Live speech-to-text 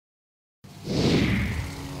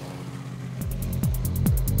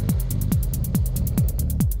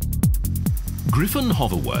Griffon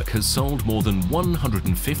Hoverwork has sold more than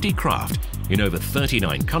 150 craft in over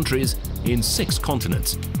 39 countries in 6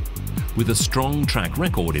 continents. With a strong track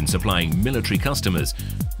record in supplying military customers,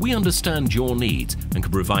 we understand your needs and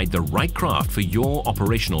can provide the right craft for your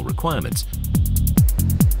operational requirements.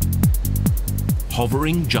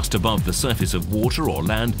 Hovering just above the surface of water or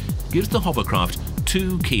land gives the hovercraft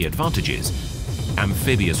 2 key advantages: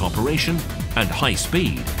 amphibious operation and high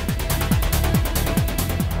speed.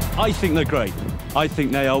 I think they're great. I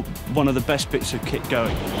think they are one of the best bits of kit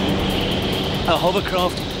going. A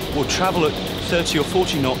hovercraft will travel at 30 or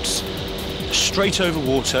 40 knots straight over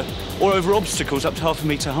water or over obstacles up to half a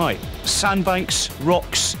metre high. Sandbanks,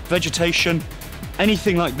 rocks, vegetation,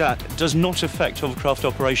 anything like that does not affect hovercraft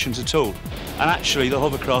operations at all. And actually the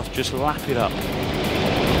hovercraft just lap it up.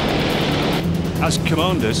 As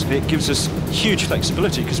commanders, it gives us huge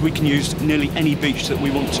flexibility because we can use nearly any beach that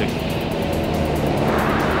we want to.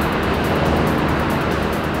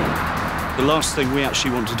 The last thing we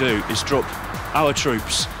actually want to do is drop our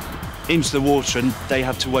troops into the water and they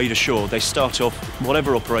have to wade ashore. They start off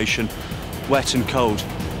whatever operation, wet and cold.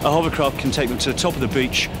 A hovercraft can take them to the top of the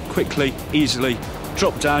beach quickly, easily,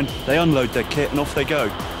 drop down, they unload their kit and off they go.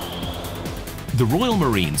 The Royal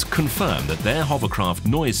Marines confirm that their hovercraft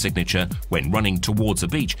noise signature when running towards a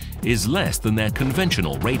beach is less than their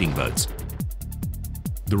conventional raiding boats.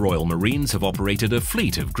 The Royal Marines have operated a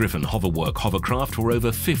fleet of Griffon Hoverwork hovercraft for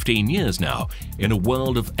over 15 years now, in a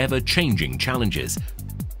world of ever-changing challenges.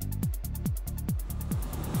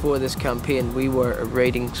 For this campaign, we were a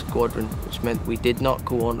raiding squadron, which meant we did not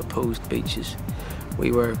go on opposed beaches.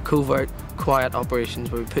 We were covert, quiet operations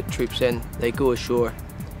where we put troops in, they go ashore,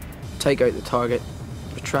 take out the target,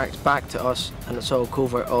 retract back to us, and it's all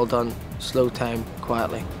covert, all done, slow time,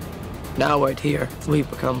 quietly. Now out here, we've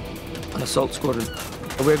become an assault squadron.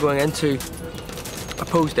 We're going into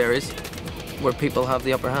opposed areas where people have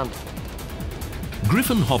the upper hand.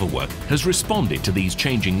 Griffon Hoverwork has responded to these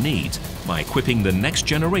changing needs by equipping the next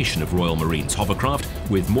generation of Royal Marines hovercraft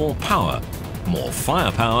with more power, more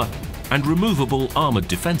firepower, and removable armoured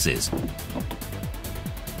defences.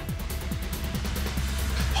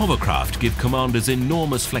 Hovercraft give commanders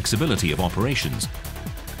enormous flexibility of operations.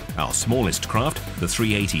 Our smallest craft, the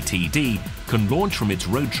 380 TD, can launch from its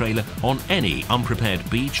road trailer on any unprepared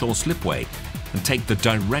beach or slipway and take the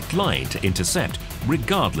direct line to intercept,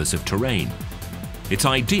 regardless of terrain. It's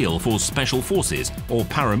ideal for special forces or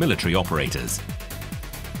paramilitary operators.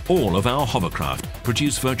 All of our hovercraft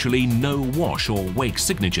produce virtually no wash or wake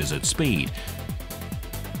signatures at speed,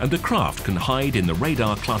 and the craft can hide in the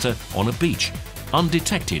radar clutter on a beach,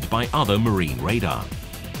 undetected by other marine radar.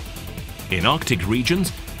 In Arctic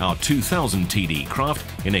regions, our 2000 TD craft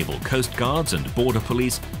enable coast guards and border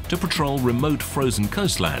police to patrol remote frozen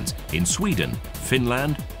coastlands in Sweden,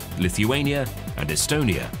 Finland, Lithuania and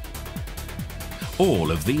Estonia. All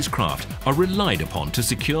of these craft are relied upon to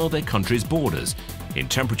secure their country's borders in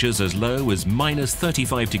temperatures as low as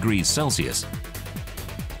 -35°C.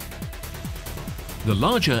 The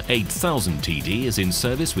larger 8000 TD is in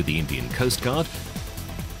service with the Indian Coast Guard,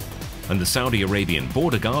 and the Saudi Arabian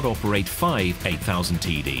Border Guard operate 5 8000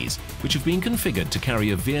 TDs, which have been configured to carry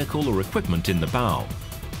a vehicle or equipment in the bow.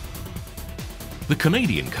 The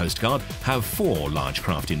Canadian Coast Guard have 4 large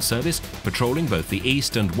craft in service, patrolling both the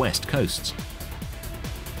east and west coasts.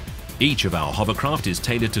 Each of our hovercraft is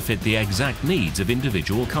tailored to fit the exact needs of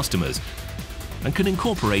individual customers and can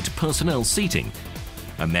incorporate personnel seating,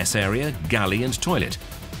 a mess area, galley and toilet,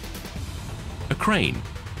 a crane,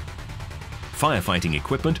 firefighting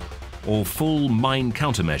equipment, or full mine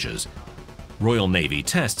countermeasures. Royal Navy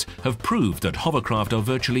tests have proved that hovercraft are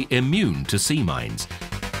virtually immune to sea mines.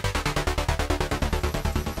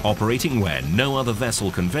 Operating where no other vessel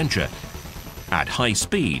can venture, at high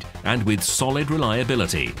speed and with solid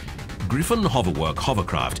reliability, Griffon Hoverwork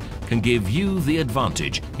hovercraft can give you the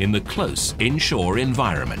advantage in the close inshore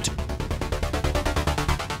environment.